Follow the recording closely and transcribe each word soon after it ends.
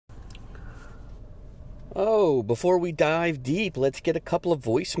Oh, before we dive deep, let's get a couple of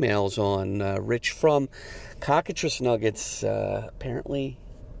voicemails on Rich from Cockatrice Nuggets. Apparently,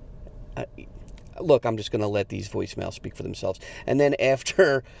 look, I'm just going to let these voicemails speak for themselves. And then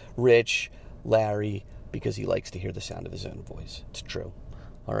after Rich, Larry, because he likes to hear the sound of his own voice. It's true.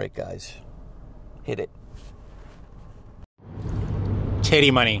 All right, guys, hit it.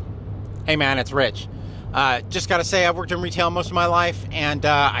 Titty money. Hey, man, it's Rich. Just got to say, I've worked in retail most of my life, and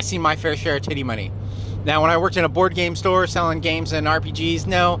I see my fair share of titty money. Now, when I worked in a board game store selling games and RPGs,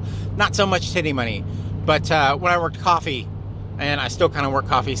 no, not so much titty money. But when I worked coffee, and I still kind of work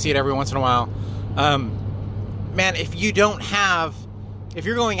coffee, see it every once in a while, man, if you're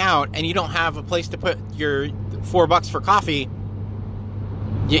going out and you don't have a place to put your $4 for coffee,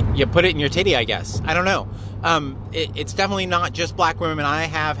 you put it in your titty, I guess. I don't know. It's definitely not just black women. I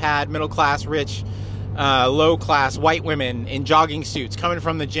have had middle-class, rich, low-class white women in jogging suits coming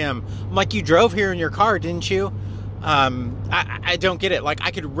from the gym. I'm like, you drove here in your car, didn't you? I don't get it. Like,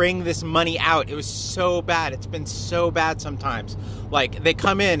 I could wring this money out. It was so bad. It's been so bad sometimes. Like, they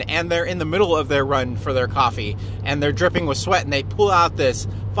come in and they're in the middle of their run for their coffee and they're dripping with sweat and they pull out this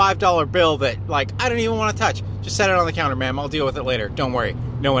 $5 bill that, like, I don't even want to touch. Just set it on the counter, ma'am. I'll deal with it later. Don't worry.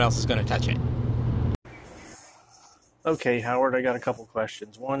 No one else is going to touch it. Okay, Howard, I got a couple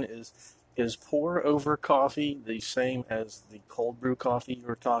questions. One is pour-over coffee the same as the cold brew coffee you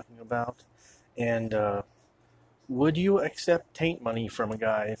were talking about? And would you accept taint money from a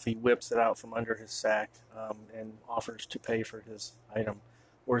guy if he whips it out from under his sack and offers to pay for his item?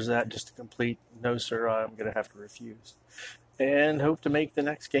 Or is that just a complete, no, sir, I'm going to have to refuse? And hope to make the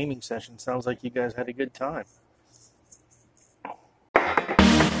next gaming session. Sounds like you guys had a good time.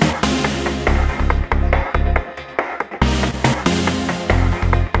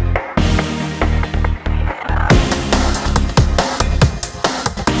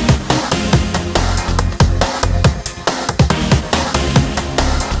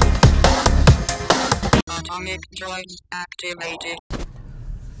 Droids activated.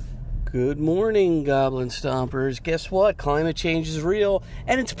 Good morning, Goblin Stompers. Guess what? Climate change is real,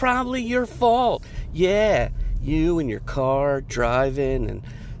 and it's probably your fault. Yeah, you and your car driving and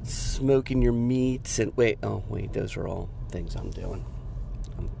smoking your meats and wait, those are all things I'm doing.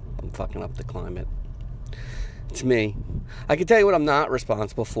 I'm fucking up the climate. It's me. I can tell you what I'm not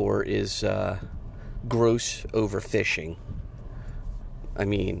responsible for is gross overfishing. I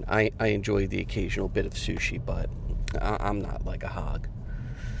mean, I enjoy the occasional bit of sushi, but I'm not like a hog.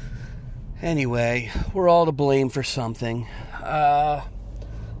 Anyway, we're all to blame for something.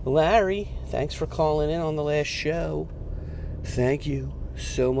 Larry, thanks for calling in on the last show. Thank you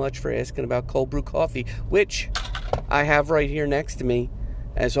so much for asking about cold brew coffee, which I have right here next to me.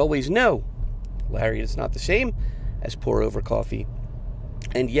 As always, no, Larry, it's not the same as pour over coffee.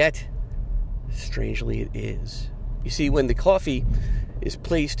 And yet, strangely, it is. You see, when the coffee is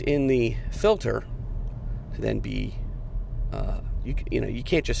placed in the filter to then be, you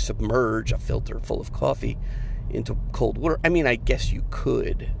can't just submerge a filter full of coffee into cold water. I mean, I guess you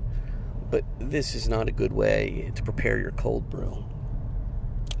could, but this is not a good way to prepare your cold brew.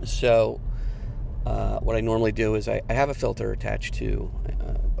 So, what I normally do is I have a filter attached to,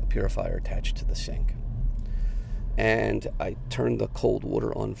 a purifier attached to the sink. And I turn the cold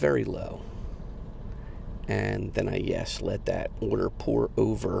water on very low. And then I, let that water pour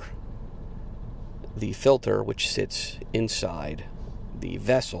over the filter, which sits inside the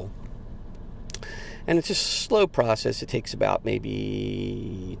vessel. And it's a slow process. It takes about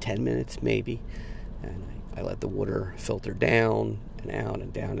maybe 10 minutes, maybe. And I let the water filter down and out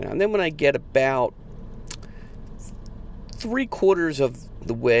and down and out. And then when I get about 3/4 of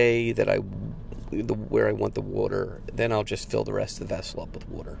the way that where I want the water, then I'll just fill the rest of the vessel up with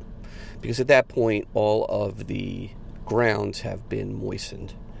water. Because at that point, all of the grounds have been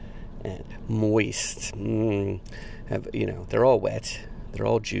moistened. And moist. They're all wet. They're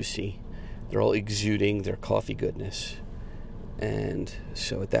all juicy. They're all exuding their coffee goodness. And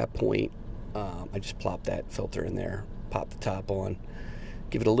so at that point, I just plop that filter in there, pop the top on,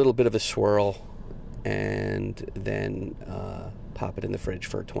 give it a little bit of a swirl, and then pop it in the fridge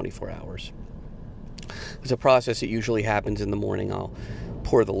for 24 hours. It's a process that usually happens in the morning. I'll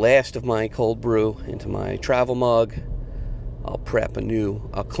pour the last of my cold brew into my travel mug. I'll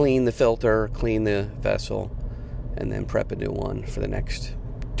clean the filter, clean the vessel, and then prep a new one for the next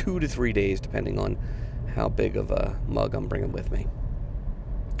 2 to 3 days, depending on how big of a mug I'm bringing with me.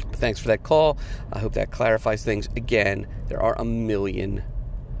 But thanks for that call. I hope that clarifies things. Again, there are a million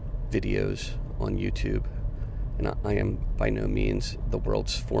videos on YouTube, and I am by no means the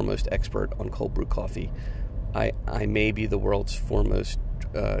world's foremost expert on cold brew coffee. I may be the world's foremost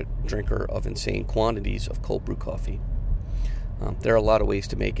drinker of insane quantities of cold brew coffee. There are a lot of ways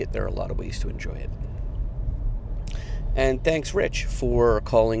to make it. There are a lot of ways to enjoy it. And thanks, Rich, for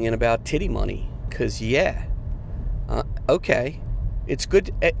calling in about titty money. Because, okay. It's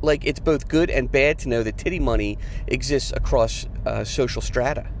good, like, it's both good and bad to know that titty money exists across social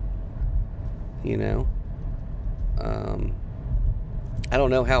strata. You know? I don't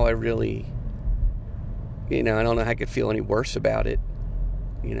know how I really, I don't know how I could feel any worse about it.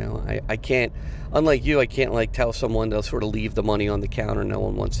 I can't, unlike you, I can't, like, tell someone to sort of leave the money on the counter. No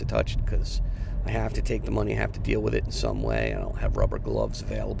one wants to touch it because I have to take the money. I have to deal with it in some way. I don't have rubber gloves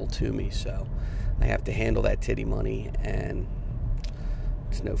available to me, so I have to handle that titty money, and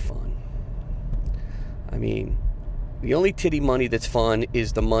it's no fun. I mean, the only titty money that's fun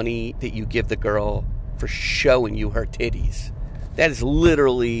is the money that you give the girl for showing you her titties. That is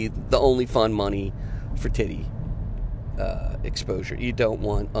literally the only fun money for titty exposure. You don't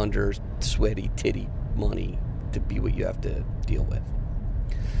want under sweaty titty money to be what you have to deal with.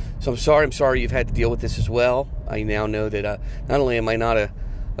 So I'm sorry you've had to deal with this as well. I now know that not only am I not a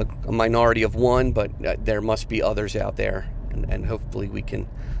minority of one, but there must be others out there, and hopefully we can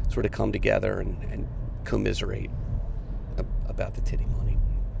sort of come together and commiserate about the titty money.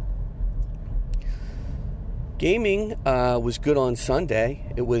 Gaming was good on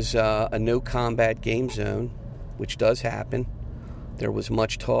Sunday. It was a no combat game zone, which does happen. There was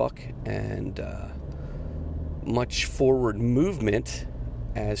much talk and much forward movement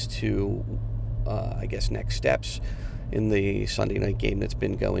as to, I guess, next steps in the Sunday night game that's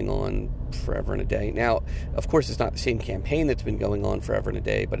been going on forever and a day. Now, of course, it's not the same campaign that's been going on forever and a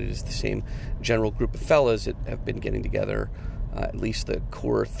day, but it is the same general group of fellas that have been getting together, at least the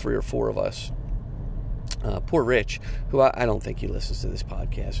core 3 or 4 of us. Poor Rich, who I don't think he listens to this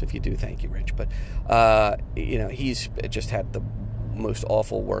podcast. If you do, thank you, Rich. But, he's just had the most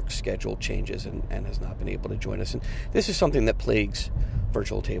awful work schedule changes and has not been able to join us. And this is something that plagues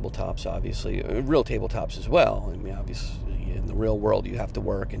virtual tabletops, obviously. Real tabletops as well. I mean, obviously, in the real world, you have to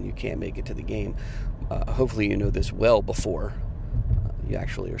work and you can't make it to the game. Hopefully you know this well before you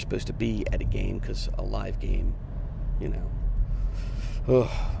actually are supposed to be at a game, because a live game, there's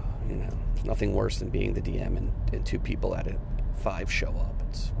nothing worse than being the DM and 2 people out of 5 show up.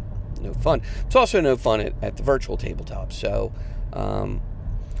 It's no fun. It's also no fun at the virtual tabletop. So,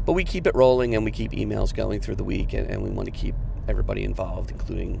 but we keep it rolling and we keep emails going through the week, and we want to keep everybody involved,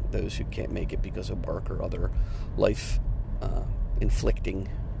 including those who can't make it because of work or other life inflicting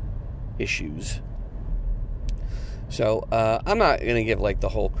issues. So I'm not going to give like the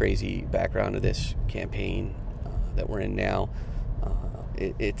whole crazy background of this campaign that we're in now.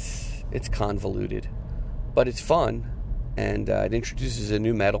 It's convoluted, but it's fun, and it introduces a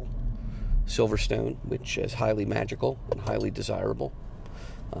new metal, Silverstone, which is highly magical and highly desirable.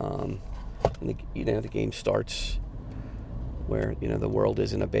 And the game starts where the world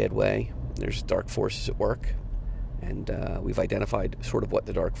is in a bad way. There's dark forces at work, and we've identified sort of what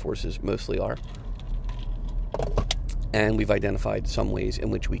the dark forces mostly are, and we've identified some ways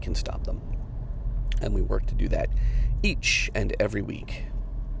in which we can stop them, and we work to do that each and every week.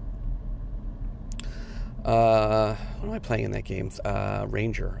 What am I playing in that game?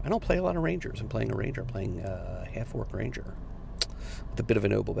 Ranger. I don't play a lot of Rangers. I'm playing a Ranger. I'm playing a half-orc Ranger with a bit of a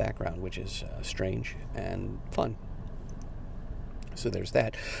noble background, which is strange and fun. So there's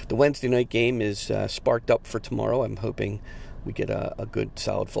that. The Wednesday night game is sparked up for tomorrow. I'm hoping we get a good,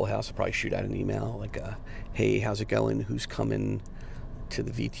 solid full house. I'll probably shoot out an email like, hey, how's it going? Who's coming to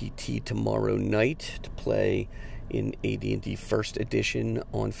the VTT tomorrow night to play in AD&D First Edition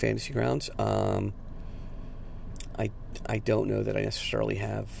on Fantasy Grounds? I don't know that I necessarily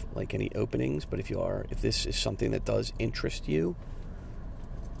have like any openings, but if this is something that does interest you,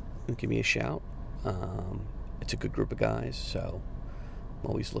 give me a shout. It's a good group of guys, so I'm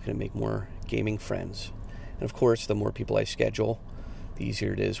always looking to make more gaming friends. And of course, the more people I schedule, the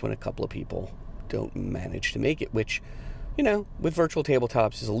easier it is when a couple of people don't manage to make it, which, with virtual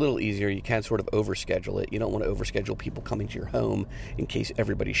tabletops is a little easier. You can sort of overschedule it. You don't want to overschedule people coming to your home in case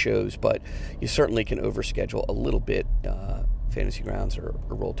everybody shows, but you certainly can overschedule a little bit Fantasy Grounds or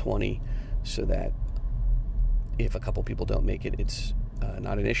Roll20, so that if a couple people don't make it, it's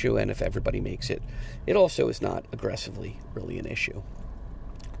not an issue, and if everybody makes it, it also is not aggressively really an issue.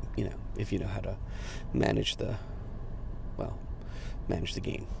 If you know how to manage the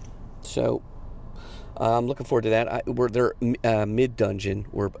game. So I'm looking forward to that. We're there mid-dungeon.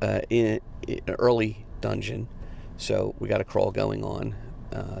 We're in an early dungeon, so we got a crawl going on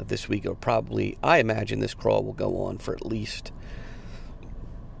this week. Or probably, I imagine this crawl will go on for at least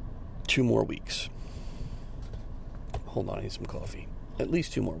 2 more weeks. Hold on, I need some coffee. At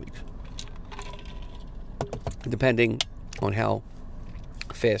least 2 more weeks. Depending on how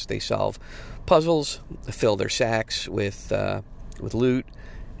fast they solve puzzles, fill their sacks with loot,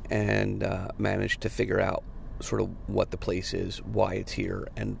 and manage to figure out sort of what the place is, why it's here,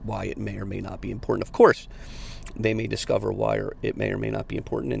 and why it may or may not be important. Of course, they may discover why it may or may not be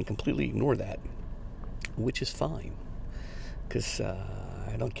important and completely ignore that, which is fine, because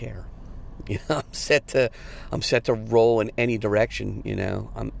I don't care. You know, I'm set to roll in any direction. You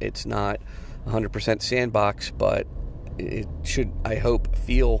know, it's not 100% sandbox, but it should, I hope,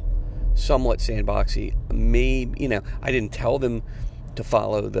 feel somewhat sandboxy. Maybe, you know, I didn't tell them to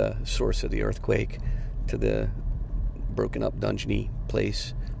follow the source of the earthquake to the broken up dungeony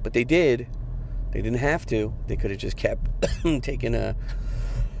place, but they did. They didn't have to. They could have just kept taking a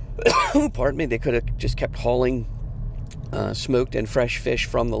pardon me, they could have just kept hauling smoked and fresh fish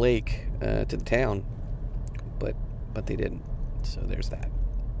from the lake to the town, but they didn't. So there's that.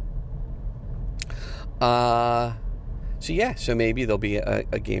 So maybe there'll be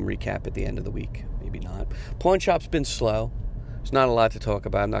a game recap at the end of the week. Maybe not. Pawn shop's been slow. There's not a lot to talk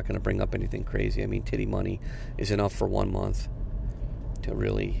about. I'm not going to bring up anything crazy. I mean, Titty Money is enough for 1 month to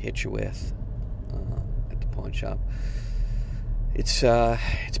really hit you with at the pawn shop. It's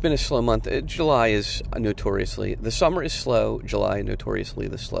been a slow month. July is notoriously, the summer is slow. July notoriously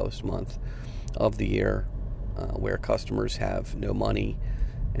the slowest month of the year, where customers have no money,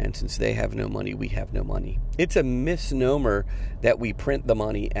 and since they have no money, we have no money. It's a misnomer that we print the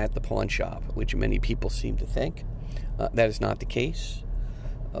money at the pawn shop, which many people seem to think. That is not the case.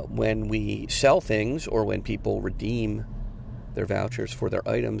 When we sell things or when people redeem their vouchers for their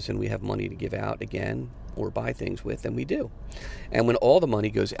items and we have money to give out again or buy things with, then we do. And when all the money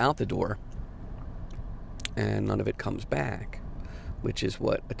goes out the door and none of it comes back, which is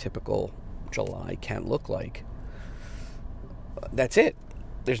what a typical July can look like, that's it.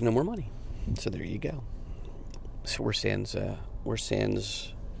 There's no more money. So there you go. So we're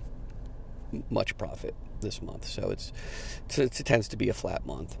sans much profit this month. So it tends to be a flat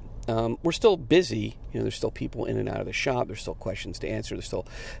month. We're still busy. You know, there's still people in and out of the shop. There's still questions to answer. There's still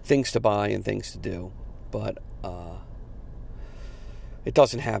things to buy and things to do. But it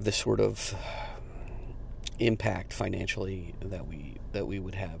doesn't have the sort of impact financially that we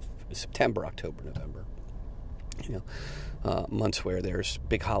would have September, October, November. You know, months where there's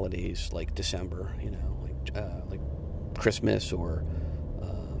big holidays like December. You know, like Christmas or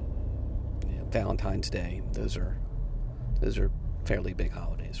Valentine's Day. Those are fairly big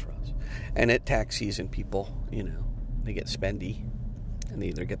holidays for us. And at tax season, people, you know, they get spendy and they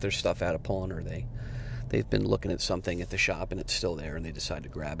either get their stuff out of pawn or they've been looking at something at the shop and it's still there and they decide to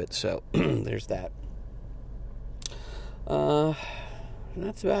grab it. So there's that.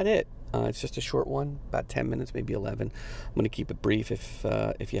 That's about it. It's just a short one, about 10 minutes, maybe 11. I'm going to keep it brief.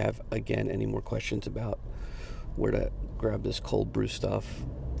 If you have, again, any more questions about where to grab this cold brew stuff,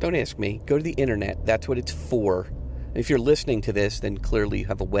 don't ask me. Go to the internet. That's what it's for. And if you're listening to this, then clearly you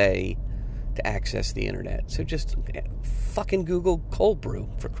have a way to access the internet. So just fucking Google cold brew,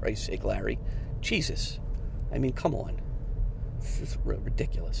 for Christ's sake, Larry. Jesus. I mean, come on. This is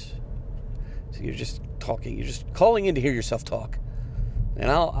ridiculous. So you're just talking. You're just calling in to hear yourself talk. And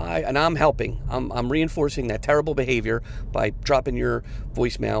I'm helping. I'm reinforcing that terrible behavior by dropping your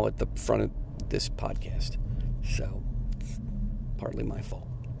voicemail at the front of this podcast. So it's partly my fault.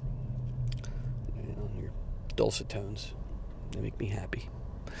 You know, your dulcet tones, they make me happy.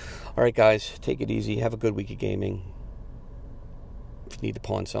 All right, guys, take it easy. Have a good week of gaming. If you need to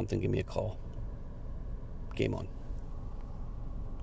pawn something, give me a call. Game on.